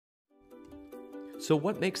So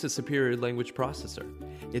what makes a superior language processor?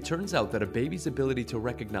 It turns out that a baby's ability to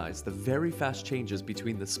recognize the very fast changes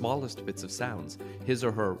between the smallest bits of sounds, his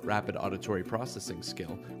or her rapid auditory processing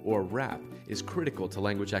skill, or RAP, is critical to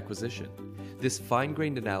language acquisition. This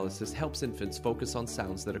fine-grained analysis helps infants focus on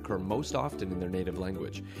sounds that occur most often in their native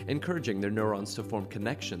language, encouraging their neurons to form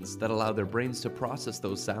connections that allow their brains to process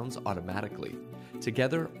those sounds automatically.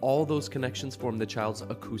 Together, all those connections form the child's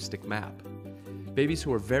acoustic map. Babies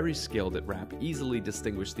who are very skilled at RAP easily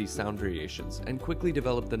distinguish these sound variations and quickly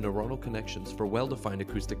develop the neuronal connections for well-defined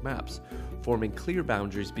acoustic maps, forming clear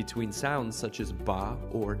boundaries between sounds such as ba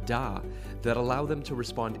or da that allow them to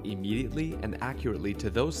respond immediately and accurately to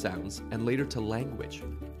those sounds and later to language.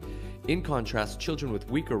 In contrast, children with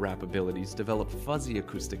weaker RAP abilities develop fuzzy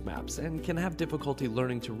acoustic maps and can have difficulty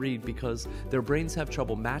learning to read because their brains have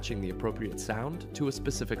trouble matching the appropriate sound to a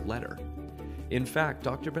specific letter. In fact,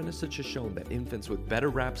 Dr. Benisic has shown that infants with better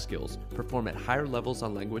RAP skills perform at higher levels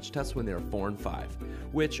on language tests when they are 4 and 5,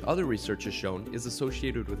 which other research has shown is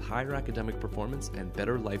associated with higher academic performance and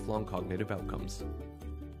better lifelong cognitive outcomes.